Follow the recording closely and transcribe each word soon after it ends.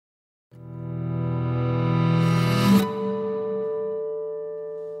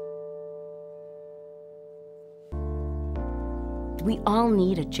We all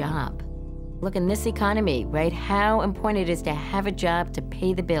need a job. Look, in this economy, right, how important it is to have a job to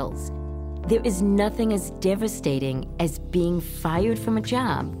pay the bills. There is nothing as devastating as being fired from a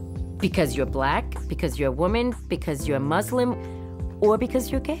job because you're black, because you're a woman, because you're a Muslim, or because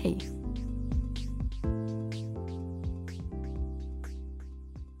you're gay.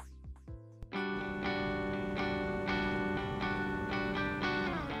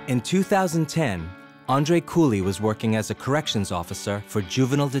 In 2010, Andre Cooley was working as a corrections officer for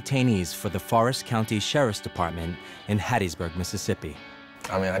juvenile detainees for the Forest County Sheriff's Department in Hattiesburg, Mississippi.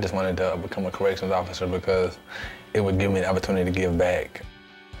 I just wanted to become a corrections officer because it would give me the opportunity to give back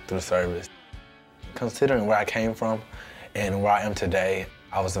through service. Considering where I came from and where I am today,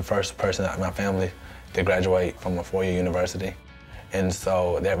 I was the first person in my family to graduate from a four-year university. And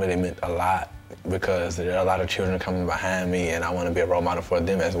so that really meant a lot because there are a lot of children coming behind me and I want to be a role model for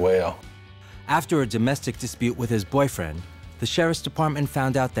them as well. After a domestic dispute with his boyfriend, the Sheriff's Department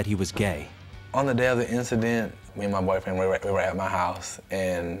found out that he was gay. On the day of the incident, me and my boyfriend, we were at my house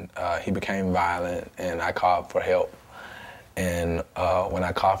and he became violent and I called for help. And when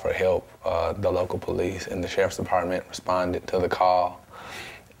I called for help, the local police and the Sheriff's Department responded to the call.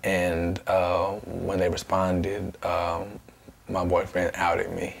 And when they responded, my boyfriend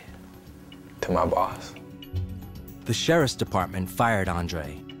outed me to my boss. The Sheriff's Department fired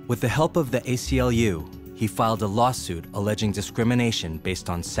Andre. With the help of the ACLU, he filed a lawsuit alleging discrimination based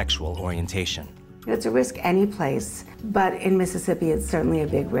on sexual orientation. It's a risk any place, but in Mississippi, it's certainly a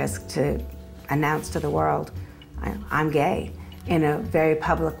big risk to announce to the world, I'm gay, in a very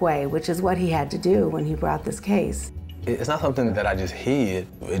public way, which is what he had to do when he brought this case. It's not something that I just hid,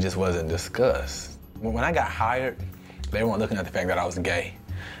 it just wasn't discussed. When I got hired, they weren't looking at the fact that I was gay.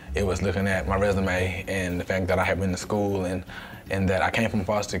 It was looking at my resume and the fact that I had been to school and that I came from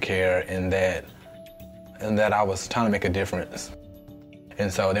foster care and that I was trying to make a difference.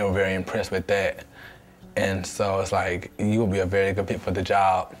 And so they were very impressed with that. And so it's like, you will be a very good fit for the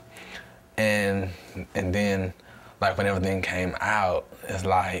job. And then, like, when everything came out, it's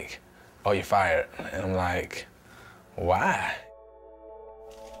like, oh, you're fired. And I'm like, why?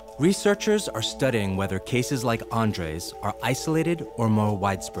 Researchers are studying whether cases like Andre's are isolated or more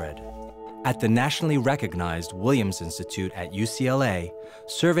widespread. At the nationally recognized Williams Institute at UCLA,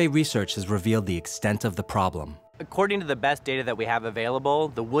 survey research has revealed the extent of the problem. According to the best data that we have available,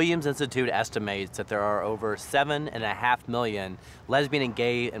 the Williams Institute estimates that there are over 7.5 million lesbian and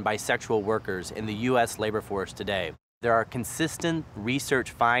gay and bisexual workers in the U.S. labor force today. There are consistent research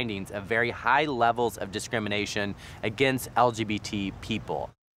findings of very high levels of discrimination against LGBT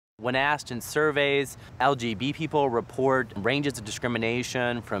people. When asked in surveys, LGBT people report ranges of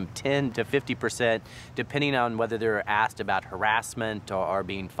discrimination from 10 to 50%, depending on whether they're asked about harassment or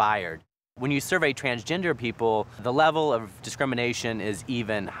being fired. When you survey transgender people, the level of discrimination is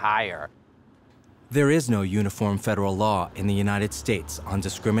even higher. There is no uniform federal law in the United States on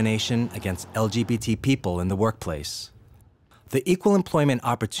discrimination against LGBT people in the workplace. The Equal Employment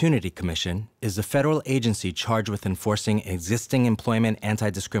Opportunity Commission is the federal agency charged with enforcing existing employment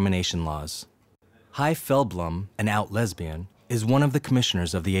anti-discrimination laws. Hy Feldblum, an out lesbian, is one of the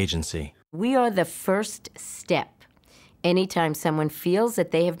commissioners of the agency. We are the first step anytime someone feels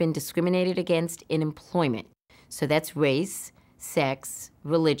that they have been discriminated against in employment. So that's race, sex,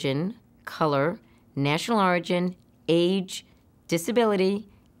 religion, color, national origin, age, disability,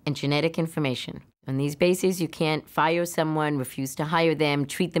 and genetic information. On these bases, you can't fire someone, refuse to hire them,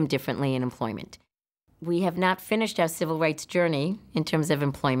 treat them differently in employment. We have not finished our civil rights journey in terms of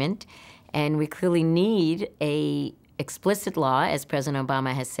employment, and we clearly need an explicit law, as President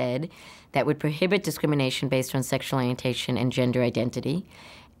Obama has said, that would prohibit discrimination based on sexual orientation and gender identity.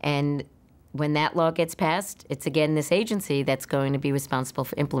 And when that law gets passed, it's again this agency that's going to be responsible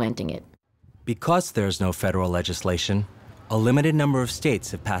for implementing it. Because there's no federal legislation, a limited number of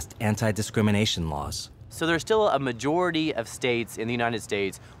states have passed anti-discrimination laws. So there's still a majority of states in the United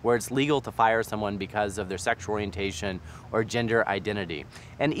States where it's legal to fire someone because of their sexual orientation or gender identity.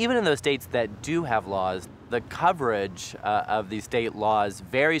 And even in those states that do have laws, the coverage of these state laws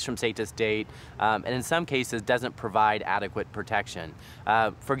varies from state to state, and in some cases doesn't provide adequate protection.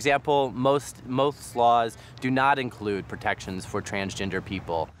 For example, most laws do not include protections for transgender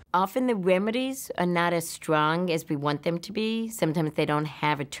people. Often the remedies are not as strong as we want them to be. Sometimes they don't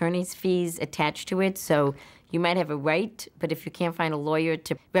have attorney's fees attached to it, so you might have a right, but if you can't find a lawyer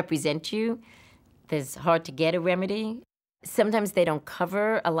to represent you, it's hard to get a remedy. Sometimes they don't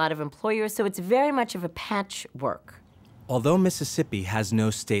cover a lot of employers, so it's very much of a patchwork. Although Mississippi has no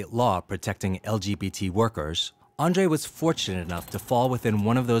state law protecting LGBT workers, Andre was fortunate enough to fall within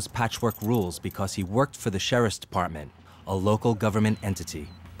one of those patchwork rules because he worked for the Sheriff's Department, a local government entity.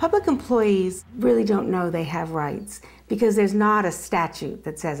 Public employees really don't know they have rights because there's not a statute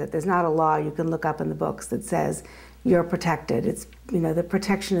that says it. There's not a law you can look up in the books that says you're protected. It's, the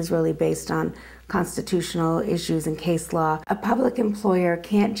protection is really based on constitutional issues and case law. A public employer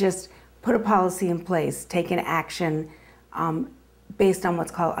can't just put a policy in place, take an action based on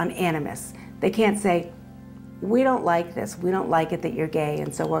what's called an animus. They can't say, we don't like this, we don't like it that you're gay,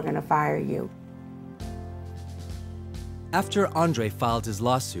 and so we're going to fire you. After Andre filed his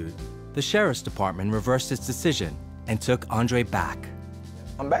lawsuit, the Sheriff's Department reversed its decision and took Andre back.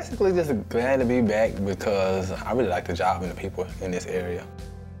 I'm basically just glad to be back because I really like the job and the people in this area.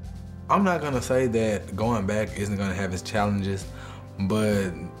 I'm not going to say that going back isn't going to have its challenges,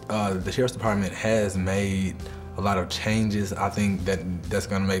 but the Sheriff's Department has made a lot of changes. I think that's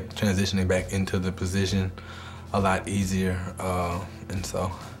going to make transitioning back into the position a lot easier. And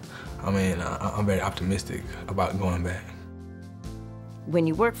so, I'm very optimistic about going back. When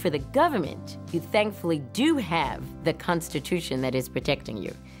you work for the government, you thankfully do have the Constitution that is protecting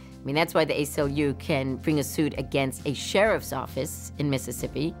you. That's why the ACLU can bring a suit against a sheriff's office in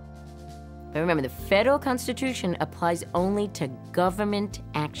Mississippi. But remember, the federal Constitution applies only to government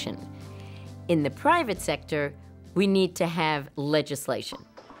action. In the private sector, we need to have legislation.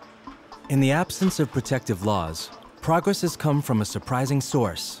 In the absence of protective laws, progress has come from a surprising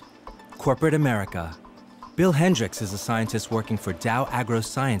source: corporate America. Bill Hendrix is a scientist working for Dow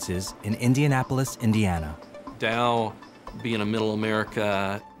AgroSciences in Indianapolis, Indiana. Dow, being a middle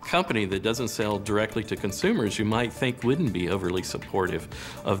America company that doesn't sell directly to consumers, you might think wouldn't be overly supportive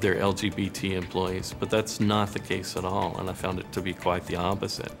of their LGBT employees, but that's not the case at all, and I found it to be quite the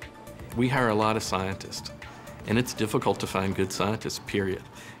opposite. We hire a lot of scientists, and it's difficult to find good scientists, period.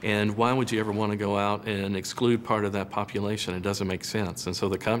 And why would you ever want to go out and exclude part of that population? It doesn't make sense. And so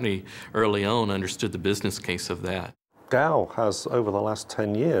the company early on understood the business case of that. Dow has, over the last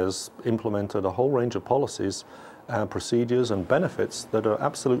 10 years, implemented a whole range of policies and procedures and benefits that are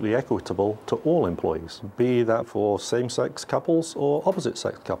absolutely equitable to all employees, be that for same-sex couples or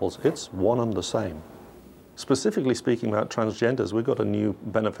opposite-sex couples. It's one and the same. Specifically speaking about transgenders, we've got a new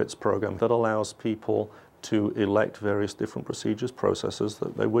benefits program that allows people to elect various different procedures, processes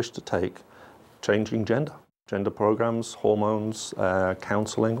that they wish to take, changing gender. Gender programs, hormones,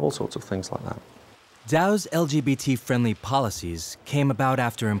 counseling, all sorts of things like that. Dow's LGBT-friendly policies came about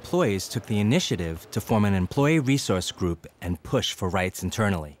after employees took the initiative to form an employee resource group and push for rights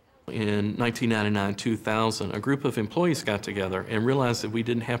internally. In 1999-2000, a group of employees got together and realized that we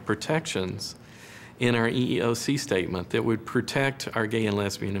didn't have protections in our EEOC statement that would protect our gay and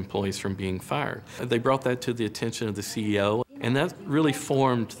lesbian employees from being fired. They brought that to the attention of the CEO, and that really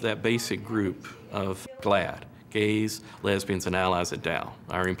formed that basic group of GLAD, Gays, Lesbians, and Allies at Dow,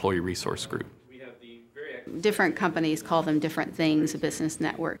 our employee resource group. Different companies call them different things: a business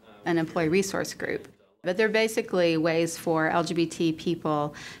network, an employee resource group. But they're basically ways for LGBT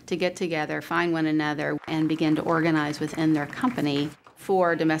people to get together, find one another, and begin to organize within their company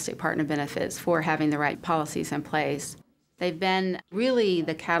for domestic partner benefits, for having the right policies in place. They've been really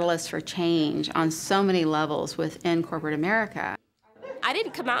the catalyst for change on so many levels within corporate America. I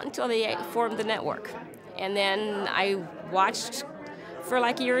didn't come out until they formed the network. And then I watched for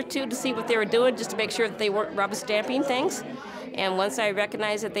like a year or two to see what they were doing, just to make sure that they weren't rubber stamping things. And once I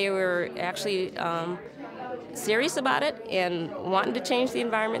recognized that they were actually serious about it and wanting to change the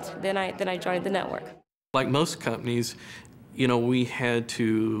environment, then I joined the network. Like most companies, we had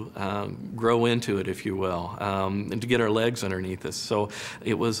to grow into it, if you will, and to get our legs underneath us. So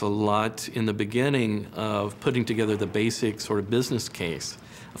it was a lot in the beginning of putting together the basic sort of business case,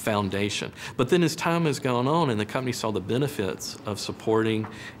 foundation. But then as time has gone on and the company saw the benefits of supporting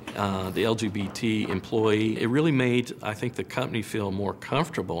the LGBT employee, it really made, I think, the company feel more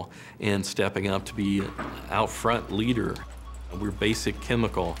comfortable in stepping up to be an out front leader. We're basic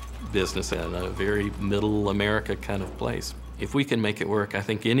chemical business in a very middle America kind of place. If we can make it work, I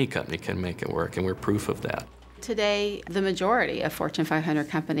think any company can make it work, and we're proof of that. Today, the majority of Fortune 500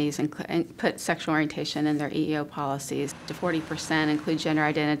 companies put sexual orientation in their EEO policies. 40% include gender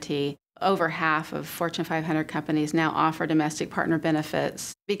identity. Over half of Fortune 500 companies now offer domestic partner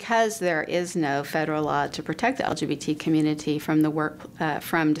benefits. Because there is no federal law to protect the LGBT community from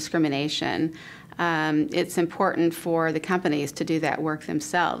from discrimination, it's important for the companies to do that work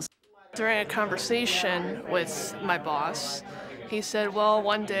themselves. During a conversation with my boss, he said, well,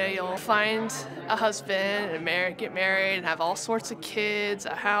 one day you'll find a husband and get married and have all sorts of kids,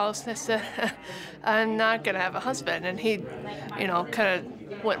 a house. And I said, I'm not going to have a husband. And he, kind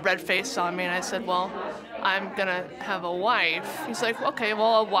of went red-faced on me. And I said, well, I'm going to have a wife. He's like, okay,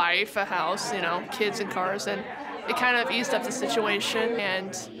 well, a wife, a house, kids and cars. And it kind of eased up the situation,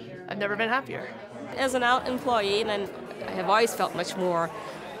 and I've never been happier. As an out employee, and I have always felt much more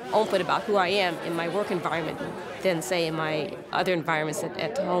open about who I am in my work environment than, say, in my other environments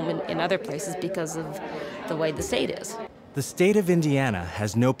at home and in other places because of the way the state is. The state of Indiana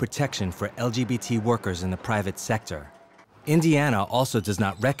has no protection for LGBT workers in the private sector. Indiana also does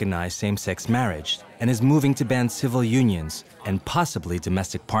not recognize same-sex marriage and is moving to ban civil unions and possibly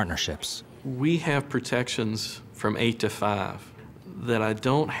domestic partnerships. We have protections from 8 to 5 that I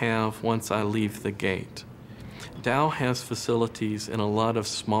don't have once I leave the gate. Dow has facilities in a lot of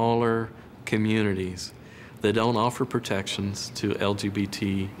smaller communities that don't offer protections to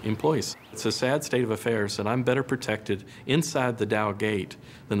LGBT employees. It's a sad state of affairs, and I'm better protected inside the Dow gate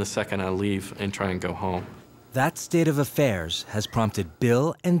than the second I leave and try and go home. That state of affairs has prompted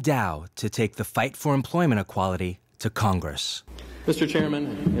Bill and Dow to take the fight for employment equality to Congress. Mr. Chairman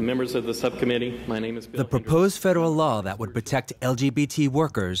and members of the subcommittee, my name is Bill The proposed federal law that would protect LGBT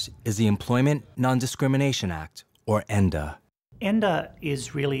workers is the Employment Non-Discrimination Act, or ENDA. ENDA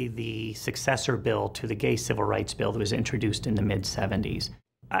is really the successor bill to the gay civil rights bill that was introduced in the mid-70s.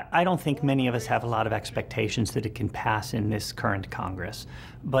 I don't think many of us have a lot of expectations that it can pass in this current Congress,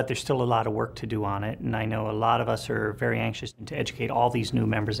 but there's still a lot of work to do on it, and I know a lot of us are very anxious to educate all these new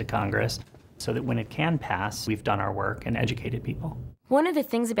members of Congress so that when it can pass, we've done our work and educated people. One of the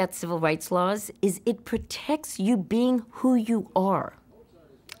things about civil rights laws is it protects you being who you are.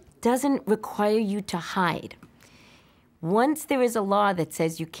 Doesn't require you to hide. Once there is a law that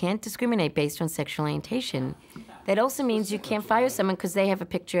says you can't discriminate based on sexual orientation, that also means you can't fire someone because they have a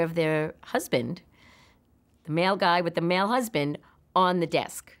picture of their husband, the male guy with the male husband, on the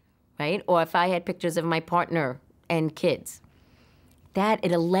desk, right? Or if I had pictures of my partner and kids. That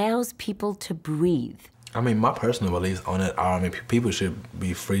it allows people to breathe. I mean, my personal beliefs on it are, I mean, people should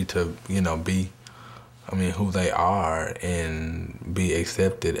be free to, be, who they are and be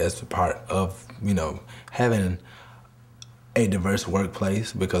accepted as a part of, having a diverse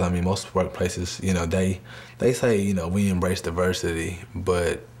workplace, because most workplaces, they say, we embrace diversity,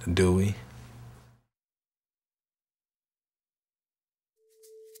 but do we?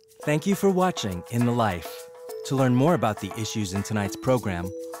 Thank you for watching In the Life. To learn more about the issues in tonight's program,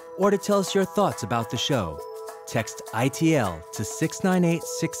 or to tell us your thoughts about the show, text ITL to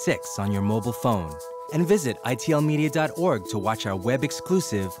 69866 on your mobile phone, and visit itlmedia.org to watch our web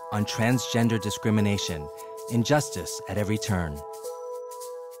exclusive on transgender discrimination. Injustice at every turn.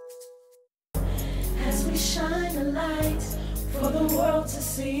 As we shine a light for the world to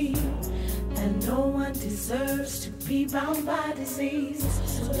see, and no one deserves to be bound by disease.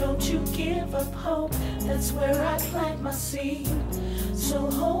 So don't you give up hope, that's where I plant my seed. So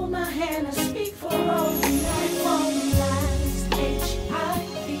hold my hand and speak for all it won't last.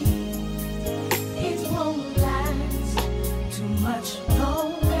 HIV, it won't last. Too much